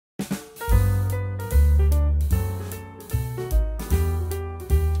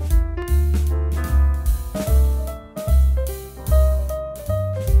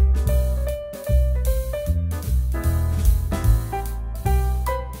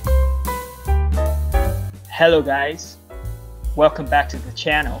Hello guys, welcome back to the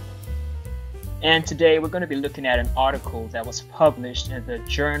channel. And today we're going to be looking at an article that was published in the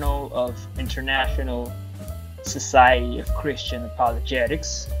Journal of International Society of Christian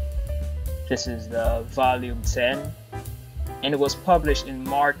Apologetics. This is the volume 10, and it was published in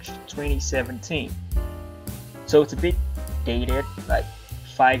March 2017. So it's a bit dated, like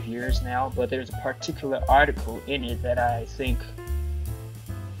 5 years now, but there's a particular article in it that I think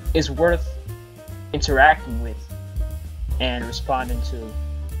is worth interacting with and responding to,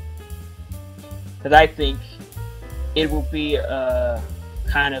 because I think it will be a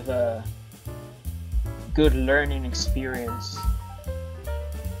kind of a good learning experience,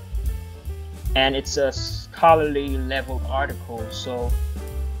 and it's a scholarly level article, so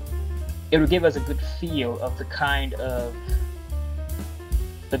it will give us a good feel of the kind of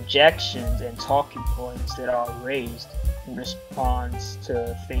objections and talking points that are raised in response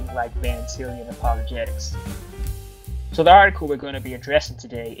to things like Van Tillian apologetics. So the article we're going to be addressing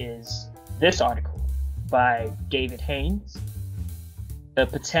today is this article by David Haines, A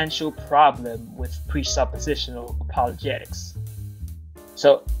Potential Problem with Presuppositional Apologetics.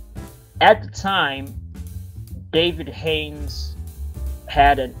 So at the time, David Haines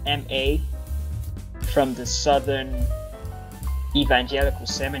had an MA from the Southern Evangelical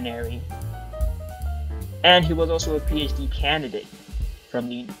Seminary, and he was also a PhD candidate from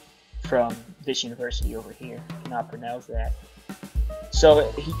this university over here. I cannot pronounce that. So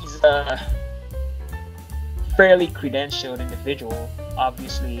he's a fairly credentialed individual.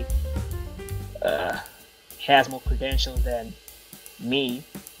 Obviously, has more credentials than me.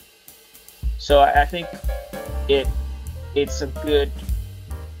 So I think it's a good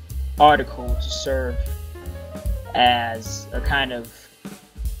article to serve as a kind of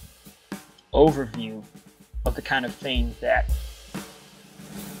overview of the kind of things that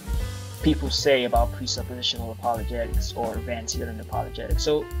people say about presuppositional apologetics or Van Tillian apologetics.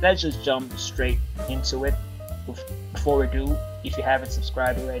 So let's just jump straight into it. Before we do, if you haven't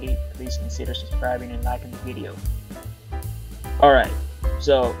subscribed already, please consider subscribing and liking the video. Alright,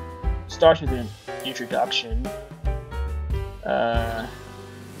 so starts with an introduction.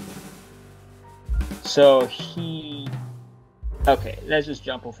 Okay, let's just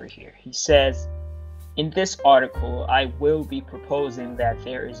jump over here. He says, in this article, I will be proposing that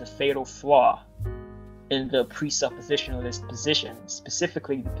there is a fatal flaw in the presuppositionalist position,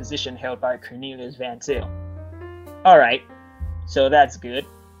 specifically the position held by Cornelius Van Til. Alright, so that's good.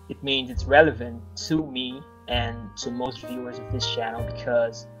 It means it's relevant to me and to most viewers of this channel,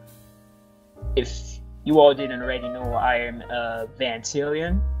 because if you all didn't already know, I am a Van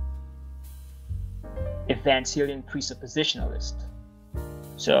Tillian presuppositionalist.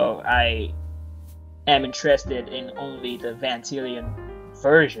 So I am interested in only the Van Tillian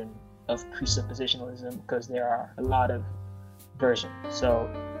version of presuppositionalism, because there are a lot of versions. So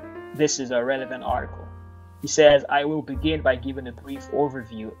this is a relevant article. He says, I will begin by giving a brief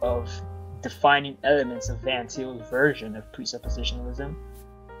overview of defining elements of Van Til's version of presuppositionalism.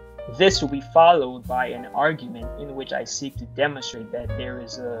 This will be followed by an argument in which I seek to demonstrate that there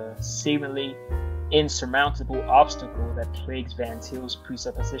is a seemingly insurmountable obstacle that plagues Van Til's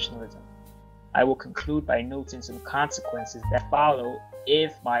presuppositionalism. I will conclude by noting some consequences that follow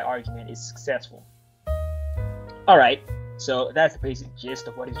if my argument is successful. Alright, so that's the basic gist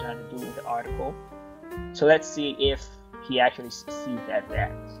of what he's trying to do with the article. So let's see if he actually succeeds at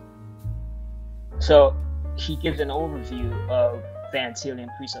that. So he gives an overview of Van Tillian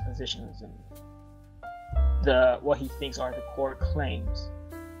presuppositionalism, what he thinks are the core claims.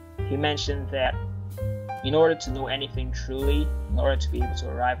 He mentioned that in order to know anything truly, in order to be able to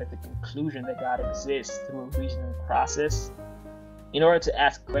arrive at the conclusion that God exists through a reasoning process, in order to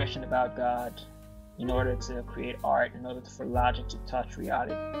ask a question about God, in order to create art, in order for logic to touch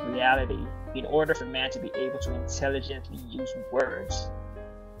reality, in order for man to be able to intelligently use words,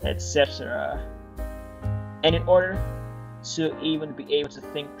 etc., and in order to even be able to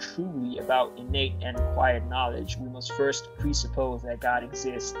think truly about innate and acquired knowledge, we must first presuppose that God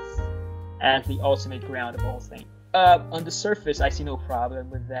exists as the ultimate ground of all things. On the surface, I see no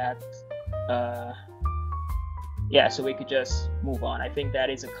problem with that. Yeah, so we could just move on. I think that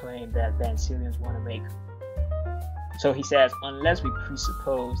is a claim that Van Tillians want to make. So he says, unless we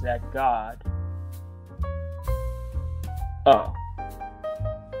presuppose that God... Oh.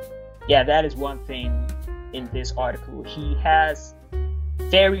 Yeah, that is one thing in this article. He has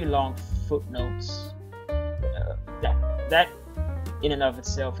very long footnotes. That in and of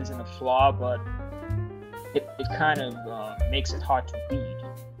itself isn't a flaw, but it kind of makes it hard to read.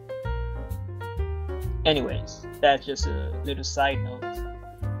 Anyways, that's just a little side note.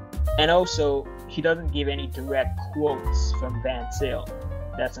 And also, he doesn't give any direct quotes from Van Til.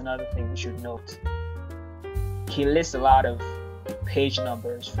 That's another thing we should note. He lists a lot of page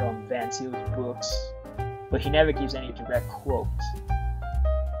numbers from Van Til's books, but he never gives any direct quotes.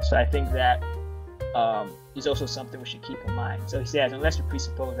 So I think that is also something we should keep in mind. So he says, unless we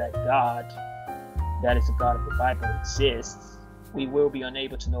presuppose that God, that is the God of the Bible, exists, we will be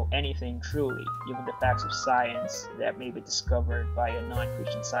unable to know anything truly, even the facts of science that may be discovered by a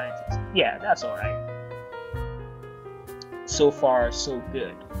non-Christian scientist. Yeah, that's alright. So far, so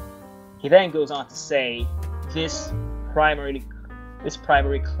good. He then goes on to say, this primary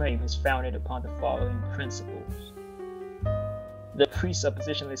claim is founded upon the following principles. The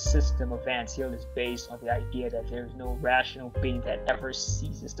presuppositionalist system of Van Til is based on the idea that there is no rational being that ever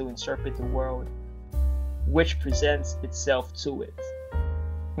ceases to interpret the world which presents itself to it.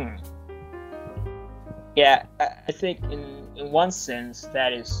 Yeah, I think in one sense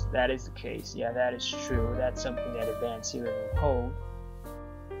that is the case. Yeah, that is true. That's something that a Van Til will hold,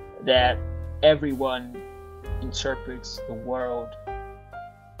 that everyone interprets the world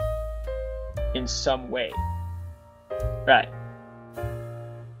in some way. Right.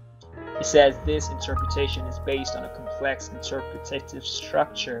 He says this interpretation is based on a complex interpretative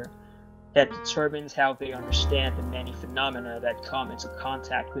structure that determines how they understand the many phenomena that come into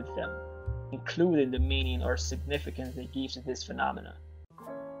contact with them, including the meaning or significance they give to this phenomena.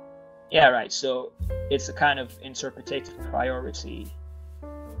 Yeah, right. So it's a kind of interpretative priority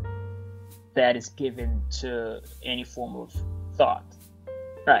that is given to any form of thought.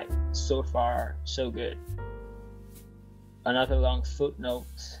 Right. So far, so good. Another long footnote.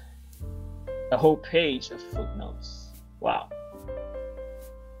 A whole page of footnotes. Wow.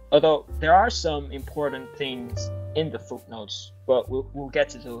 Although there are some important things in the footnotes, but we'll get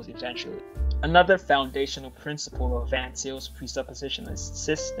to those eventually. Another foundational principle of Van Til's presuppositionalist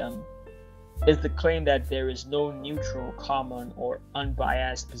system is the claim that there is no neutral, common, or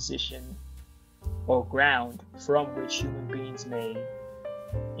unbiased position or ground from which human beings may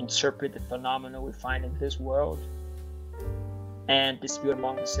interpret the phenomena we find in this world and dispute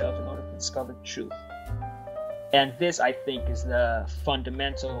among themselves in order to discover the truth. And this, I think, is the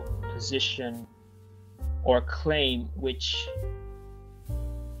fundamental position or claim which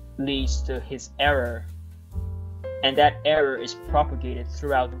leads to his error, and that error is propagated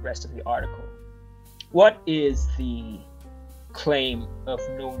throughout the rest of the article. What is the claim of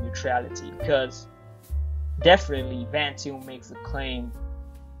no neutrality? Because definitely Van Til makes a claim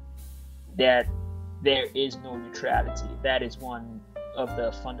that there is no neutrality. That is one of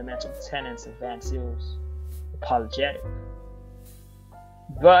the fundamental tenets of Van Til's apologetic.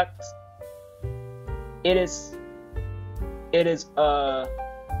 But it is a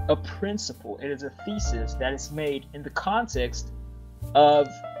principle, it is a thesis that is made in the context of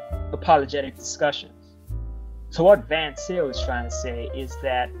apologetic discussions. So what Van Til is trying to say is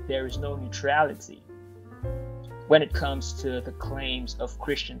that there is no neutrality when it comes to the claims of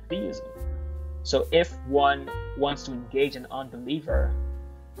Christian theism. So if one wants to engage an unbeliever,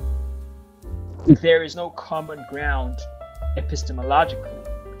 there is no common ground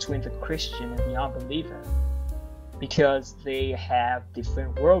epistemologically between the Christian and the unbeliever, because they have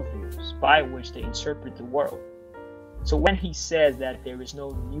different worldviews by which they interpret the world. So when he says that there is no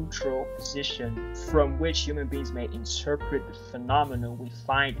neutral position from which human beings may interpret the phenomena we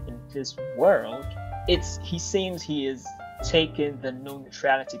find in this world, he seems he is taking the no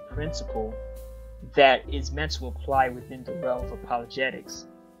neutrality principle that is meant to apply within the realm of apologetics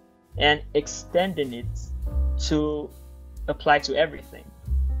and extending it to apply to everything,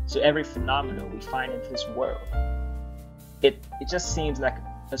 to every phenomenon we find in this world. It just seems like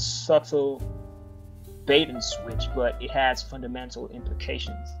a subtle bait and switch, but it has fundamental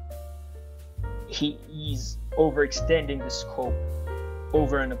implications. He's overextending the scope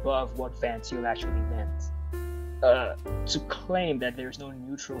over and above what Van Til actually meant. To claim that there is no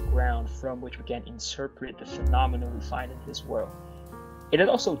neutral ground from which we can interpret the phenomena we find in this world. It is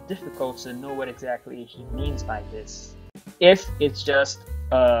also difficult to know what exactly he means by this. If it's just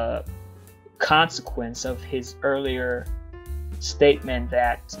a consequence of his earlier statement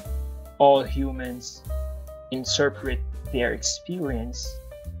that all humans interpret their experience,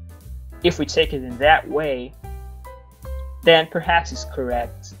 if we take it in that way, then perhaps he's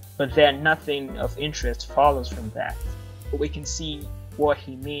correct, but then nothing of interest follows from that. But we can see what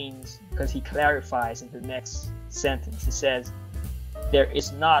he means because he clarifies in the next sentence. He says, there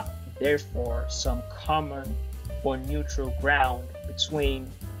is not, therefore, some common or neutral ground between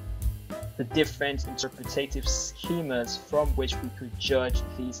the different interpretative schemas from which we could judge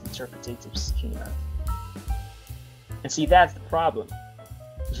these interpretative schemas. And see, that's the problem.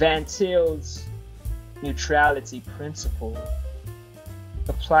 Van Til's neutrality principle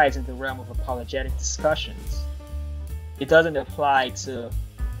applies in the realm of apologetic discussions. It doesn't apply to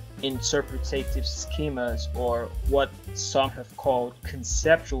interpretative schemas or what some have called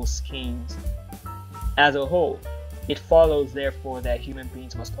conceptual schemes as a whole. It follows, therefore, that human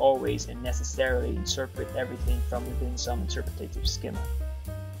beings must always and necessarily interpret everything from within some interpretative schema.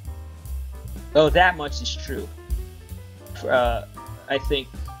 Though that much is true. I think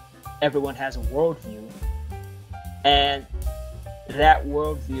everyone has a worldview, and that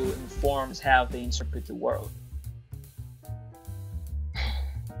worldview informs how they interpret the world.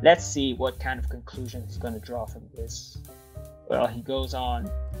 Let's see what kind of conclusion he's going to draw from this. Well, he goes on,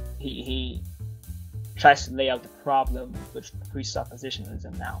 he tries to lay out the problem with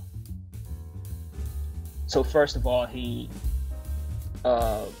presuppositionalism now. So first of all, he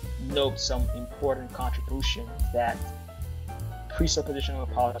notes some important contributions that presuppositional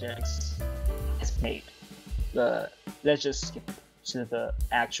apologetics has made. Let's just skip to the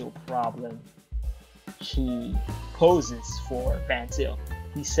actual problem he poses for Van Til.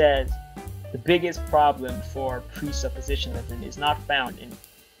 He says the biggest problem for presuppositionalism is not found in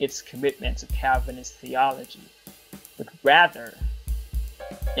its commitment to Calvinist theology, but rather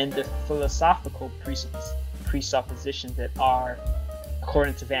in the philosophical presuppositions that are,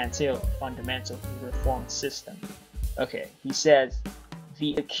 according to Van Til, fundamental to the Reformed system. Okay, he says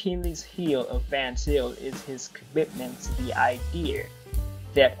the Achilles heel of Van Til is his commitment to the idea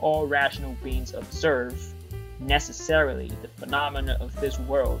that all rational beings observe necessarily the phenomena of this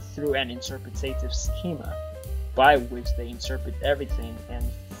world through an interpretative schema by which they interpret everything and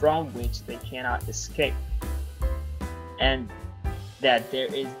from which they cannot escape, and that there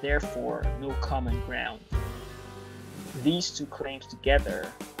is therefore no common ground. These two claims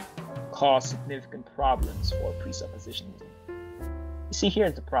together cause significant problems for presuppositionalism. You see,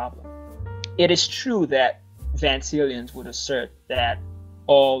 here's the problem. It is true that Van Tilians would assert that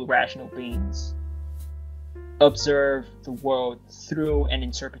all rational beings observe the world through an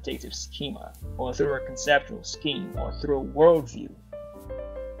interpretative schema, or through a conceptual scheme, or through a worldview.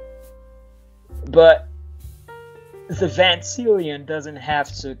 But the Van Tilian doesn't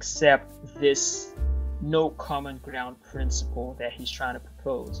have to accept this no common ground principle that he's trying to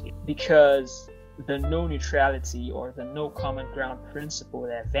propose here, because the no neutrality or the no common ground principle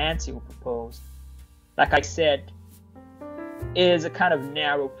that Van Til proposed, like I said, is a kind of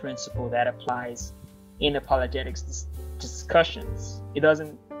narrow principle that applies in apologetics discussions.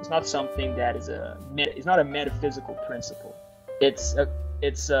 It's not something that is it's not a metaphysical principle. It's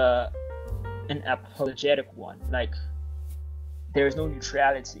an apologetic one. Like, there is no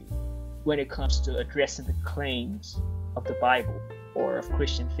neutrality when it comes to addressing the claims of the Bible or of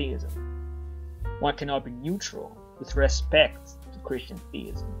Christian theism. One cannot be neutral with respect to Christian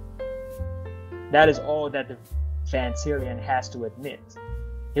theism. That is all that the Van Tilian has to admit.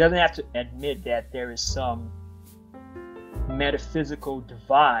 He doesn't have to admit that there is some metaphysical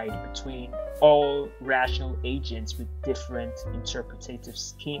divide between all rational agents with different interpretative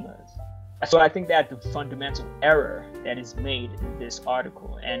schemas. So I think that the fundamental error that is made in this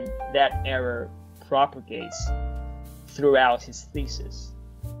article, and that error propagates throughout his thesis.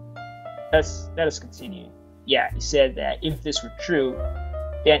 Let us continue. Yeah, he said that if this were true,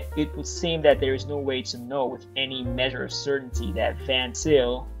 then it would seem that there is no way to know with any measure of certainty that Van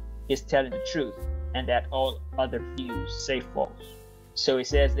Til is telling the truth, and that all other views say false. So he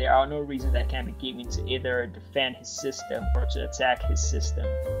says there are no reasons that can be given to either defend his system or to attack his system.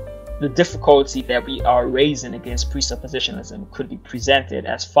 The difficulty that we are raising against presuppositionalism could be presented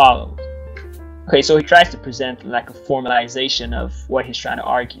as follows. Okay, so he tries to present like a formalization of what he's trying to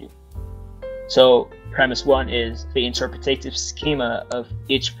argue. So premise one is the interpretative schema of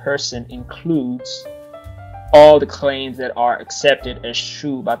each person includes all the claims that are accepted as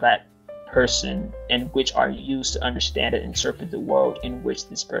true by that person and which are used to understand and interpret the world in which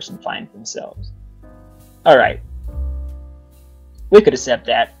this person finds themselves. Alright, we could accept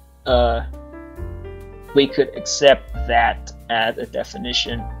that. We could accept that as a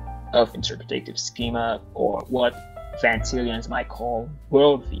definition of interpretative schema, or what Van Tilians might call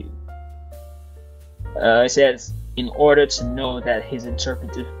worldview. It says, in order to know that his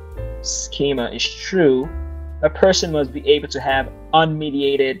interpretive schema is true, a person must be able to have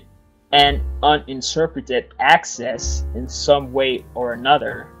unmediated and uninterpreted access in some way or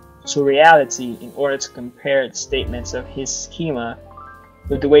another to reality in order to compare the statements of his schema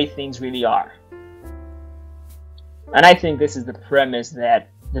with the way things really are. And I think this is the premise that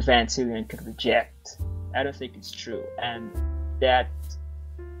the Van Tilian could reject. I don't think it's true, and that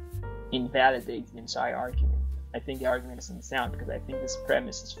invalidates the entire argument. I think the argument is unsound because I think this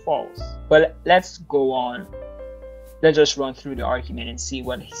premise is false. But let's go on. Let's just run through the argument and see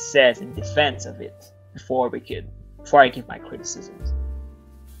what he says in defense of it before I give my criticisms.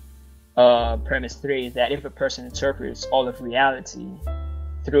 Premise 3 is that if a person interprets all of reality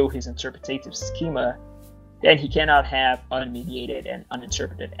through his interpretative schema, then he cannot have unmediated and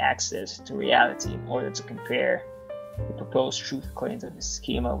uninterpreted access to reality in order to compare the proposed truth claims of his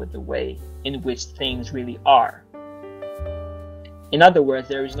schema with the way in which things really are. In other words,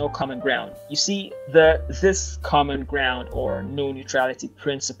 there is no common ground. You see, this common ground or no neutrality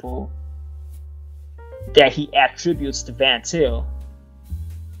principle that he attributes to Van Til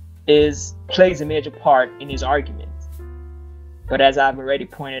plays a major part in his argument. But as I've already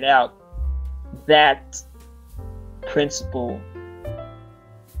pointed out, that principle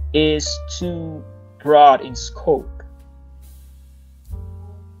is too broad in scope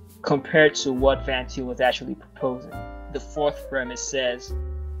compared to what Van Til was actually proposing. The fourth premise says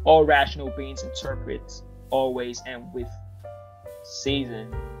all rational beings interpret always and with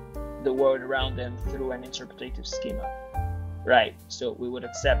season the world around them through an interpretative schema. Right, so we would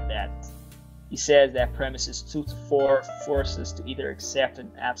accept that. He says that premises 2 to 4 force us to either accept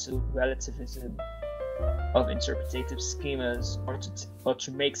an absolute relativism of interpretative schemas or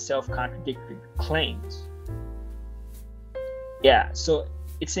to make self-contradictory claims. Yeah, so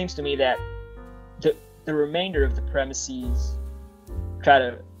it seems to me that the remainder of the premises try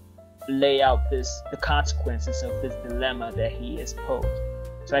to lay out the consequences of this dilemma that he has posed.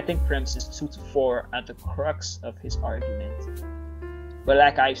 So I think premises 2 to 4 are the crux of his argument. But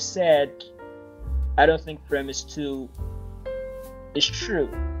like I've said, I don't think premise 2 is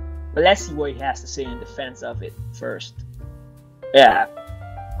true. But let's see what he has to say in defense of it first. Yeah,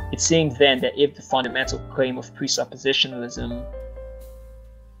 it seems then that if the fundamental claim of presuppositionalism,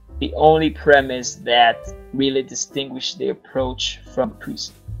 the only premise that really distinguished the approach from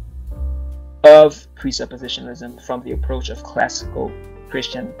presuppositionalism from the approach of classical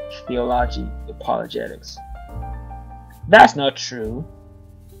Christian theology, apologetics. That's not true.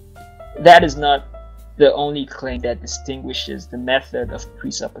 That is not the only claim that distinguishes the method of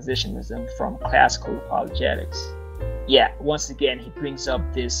presuppositionalism from classical apologetics. Yeah, once again, he brings up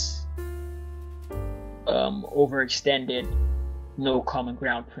this overextended no common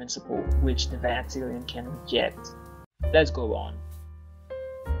ground principle, which the Van Tilian can reject. Let's go on.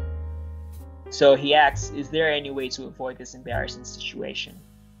 So he asks, is there any way to avoid this embarrassing situation?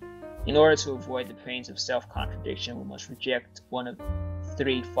 In order to avoid the pains of self-contradiction, we must reject one of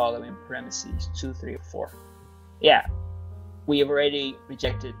 3 following premises, 2, 3, or 4. Yeah, we have already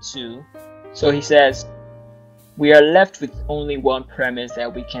rejected 2. So he says, we are left with only one premise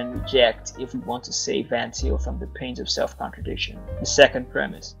that we can reject if we want to save Van Til from the pains of self-contradiction. The second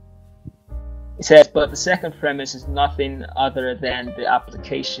premise. He says, but the second premise is nothing other than the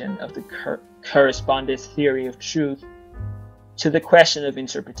application of the correspondent theory of truth to the question of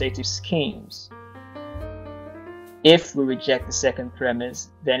interpretative schemes. If we reject the second premise,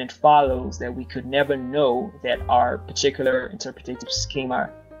 then it follows that we could never know that our particular interpretative schema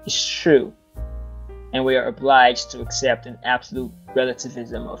is true, and we are obliged to accept an absolute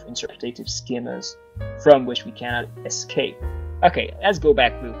relativism of interpretative schemas from which we cannot escape. Okay, let's go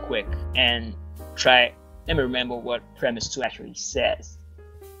back real quick and let me remember what premise 2 actually says.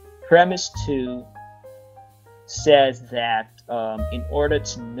 Premise 2 says that in order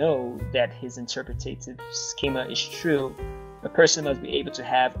to know that his interpretative schema is true, a person must be able to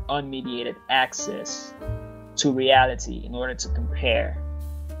have unmediated access to reality in order to compare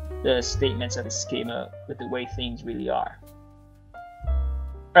the statements of his schema with the way things really are.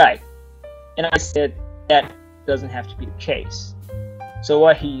 Right, and I said that doesn't have to be the case. So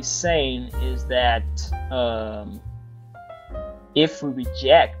what he's saying is that if we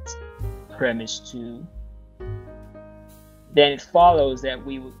reject premise 2, then it follows that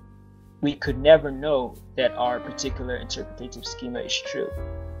we could never know that our particular interpretative schema is true.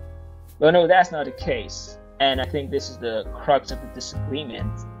 But no, that's not the case. And I think this is the crux of the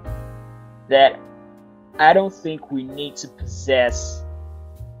disagreement, that I don't think we need to possess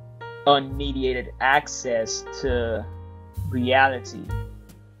unmediated access to reality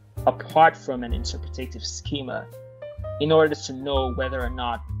apart from an interpretative schema in order to know whether or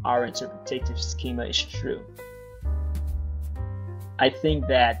not our interpretative schema is true. I think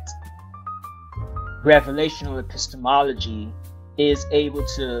that revelational epistemology is able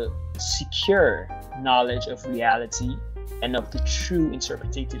to secure knowledge of reality and of the true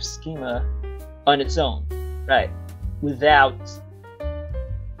interpretative schema on its own, right? Without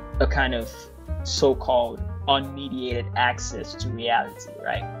a kind of so-called unmediated access to reality,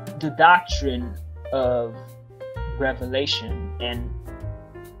 right? The doctrine of revelation and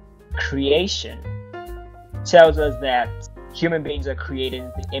creation tells us that human beings are created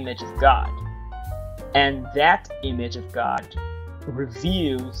in the image of God, and that image of God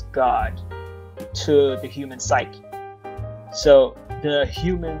reveals God to the human psyche. So the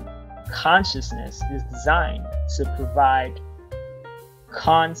human consciousness is designed to provide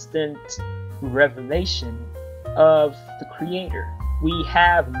constant revelation of the Creator. We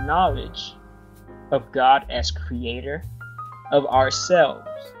have knowledge of God as Creator, of ourselves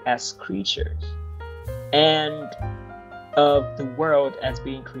as creatures, and of the world as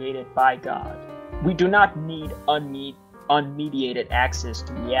being created by God. We do not need unmediated access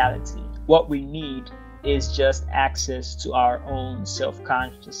to reality. What we need is just access to our own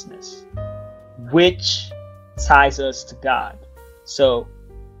self-consciousness, which ties us to God. So,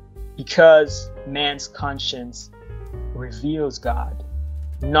 because man's conscience reveals God,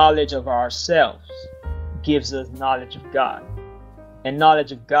 knowledge of ourselves gives us knowledge of God, and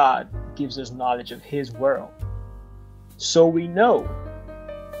knowledge of God gives us knowledge of His world. So we know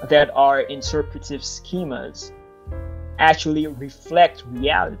that our interpretive schemas actually reflect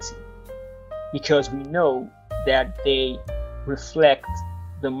reality, because we know that they reflect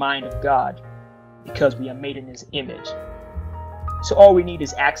the mind of God, because we are made in His image. So all we need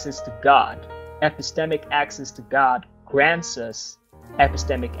is access to God. Epistemic access to God grants us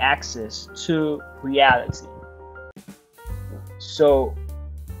epistemic access to reality. So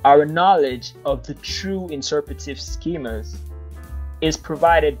our knowledge of the true interpretive schemas is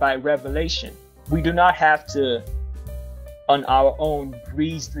provided by revelation. We do not have to, on our own,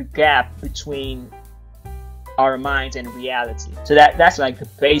 bridge the gap between our minds and reality. So that's like the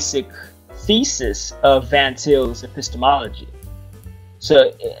basic thesis of Van Til's epistemology.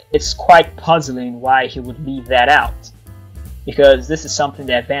 So it's quite puzzling why he would leave that out, because this is something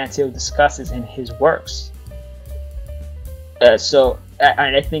that Van Til discusses in his works.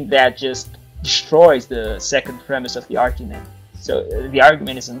 And I think that just destroys the second premise of the argument. So the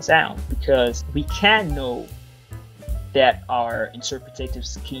argument is unsound, because we can know that our interpretative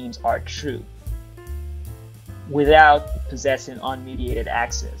schemes are true without possessing unmediated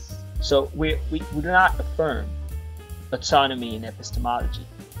access. So we do not affirm autonomy in epistemology.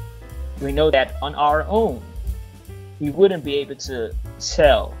 We know that on our own, we wouldn't be able to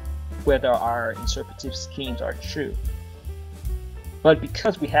tell whether our interpretive schemes are true. But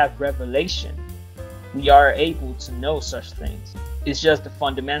because we have revelation, we are able to know such things. It's just the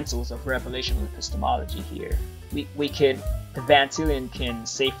fundamentals of revelational epistemology here. The Van Tilian can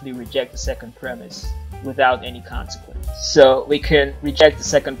safely reject the second premise without any consequence. So we can reject the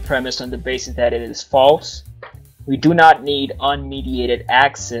second premise on the basis that it is false. We do not need unmediated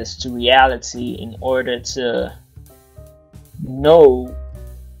access to reality in order to know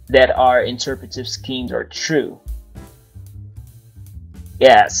that our interpretive schemes are true.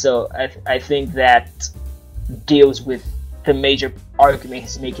 Yeah, so I think that deals with the major argument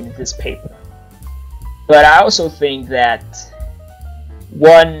he's making in this paper. But I also think that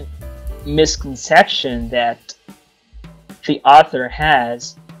one misconception that the author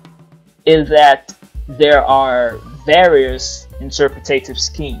has is that there are various interpretative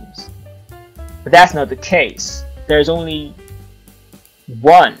schemes. But that's not the case. There's only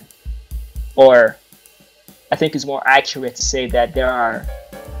one, or I think it's more accurate to say that there are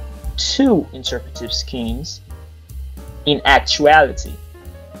two interpretive schemes in actuality.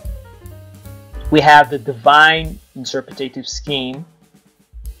 We have the divine interpretative scheme,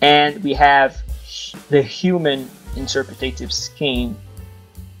 and we have the human interpretative scheme,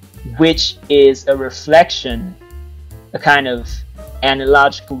 which is a reflection, a kind of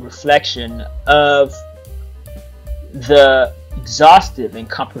analogical reflection of the exhaustive and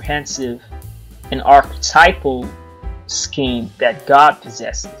comprehensive and archetypal scheme that God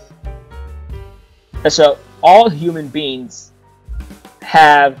possesses. And so all human beings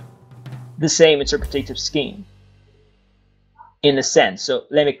have the same interpretative scheme in a sense. So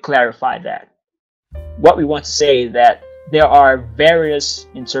let me clarify that. What we want to say is that there are various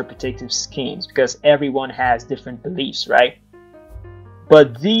interpretative schemes because everyone has different beliefs, right?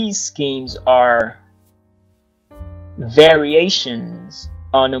 But these schemes are variations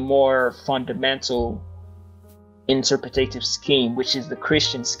on a more fundamental interpretative scheme, which is the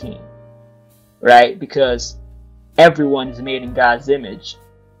Christian scheme, right? Because everyone is made in God's image,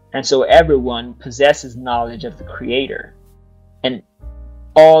 and so everyone possesses knowledge of the Creator, and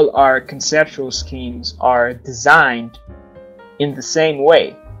all our conceptual schemes are designed in the same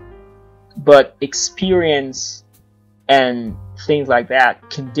way, but experience and things like that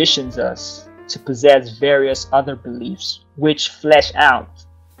conditions us to possess various other beliefs which flesh out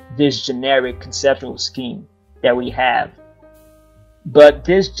this generic conceptual scheme. that we have. But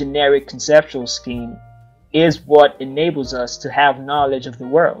this generic conceptual scheme is what enables us to have knowledge of the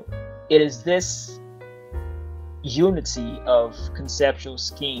world. It is this unity of conceptual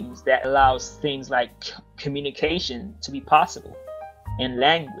schemes that allows things like communication to be possible, and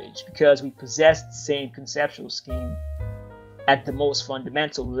language, because we possess the same conceptual scheme at the most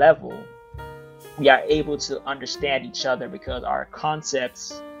fundamental level. We are able to understand each other because our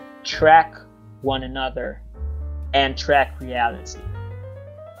concepts track one another and track reality.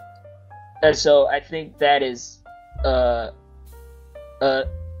 And so I think that is a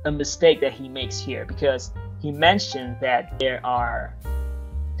mistake that he makes here, because he mentioned that there are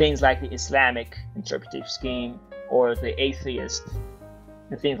things like the Islamic interpretive scheme or the atheist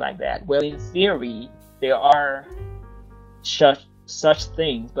and things like that. Well, in theory, there are such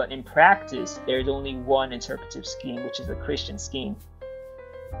things, but in practice, there's only one interpretive scheme, which is the Christian scheme,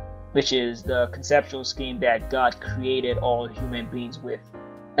 which is the conceptual scheme that God created all human beings with.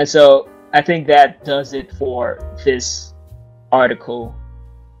 And so I think that does it for this article.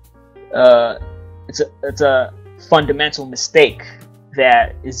 It's a fundamental mistake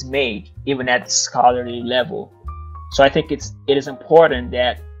that is made even at the scholarly level. So I think it is important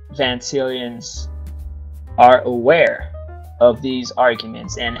that Vantillians are aware of these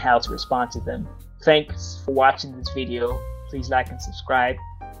arguments and how to respond to them. Thanks for watching this video. Please like and subscribe,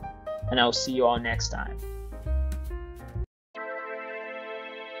 and I'll see you all next time.